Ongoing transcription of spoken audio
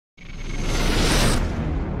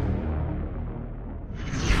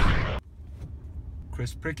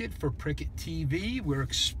Chris Prickett for Prickett TV. We're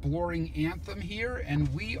exploring Anthem here,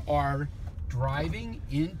 and we are driving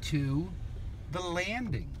into the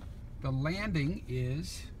Landing. The Landing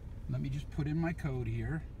is, let me just put in my code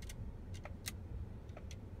here.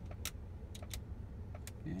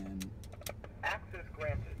 And access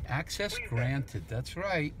granted. Access granted, that's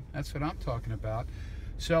right. That's what I'm talking about.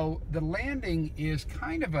 So the Landing is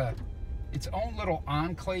kind of its own little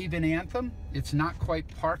enclave in Anthem. It's not quite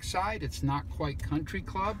Parkside, it's not quite Country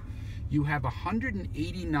Club. You have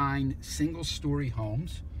 189 single-story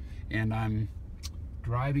homes, and I'm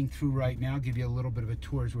driving through right now, give you a little bit of a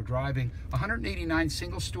tour as we're driving. 189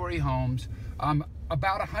 single-story homes.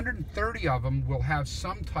 About 130 of them will have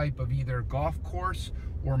some type of either golf course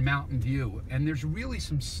or mountain view, and there's really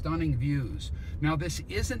some stunning views. Now, this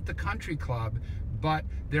isn't the Country Club, but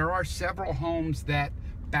there are several homes that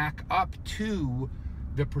back up to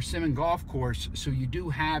the Persimmon Golf Course, so you do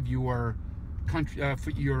have your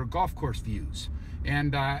golf course views.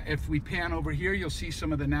 And if we pan over here, you'll see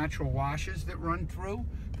some of the natural washes that run through.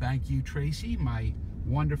 Thank you, Tracy, my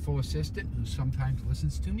wonderful assistant who sometimes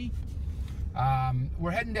listens to me.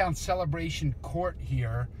 We're heading down Celebration Court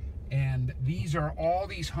here, and all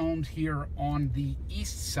these homes here on the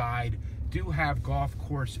east side do have golf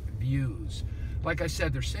course views. Like I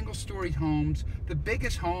said, they're single-story homes. The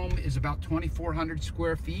biggest home is about 2,400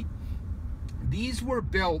 square feet. These were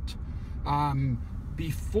built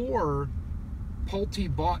before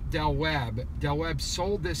Pulte bought Del Webb. Del Webb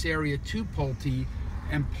sold this area to Pulte,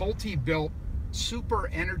 and Pulte built super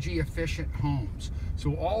energy efficient homes.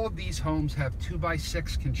 So all of these homes have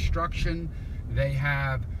 2x6 construction. They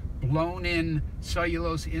have blown in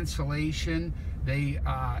cellulose insulation. They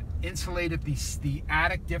insulated the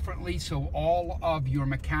attic differently, so all of your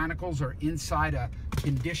mechanicals are inside a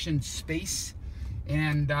conditioned space.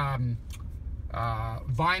 And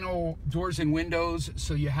vinyl doors and windows,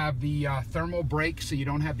 so you have the thermal break, so you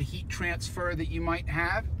don't have the heat transfer that you might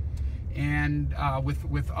have and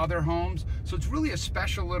with other homes. So it's really a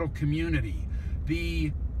special little community.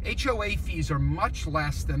 The HOA fees are much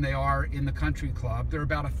less than they are in the Country Club. They're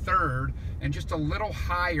about 1/3 and just a little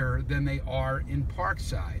higher than they are in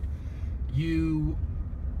Parkside. You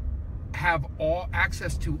have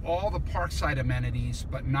access to all the Parkside amenities,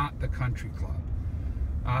 but not the Country Club.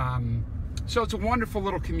 So it's a wonderful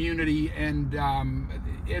little community, and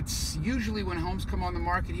it's usually when homes come on the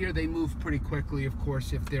market here, they move pretty quickly, of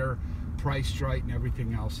course, if they're priced right and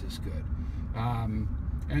everything else is good.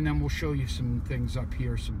 And then we'll show you some things up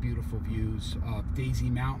here, some beautiful views of Daisy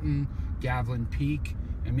Mountain, Gavlin Peak,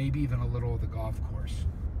 and maybe even a little of the golf course.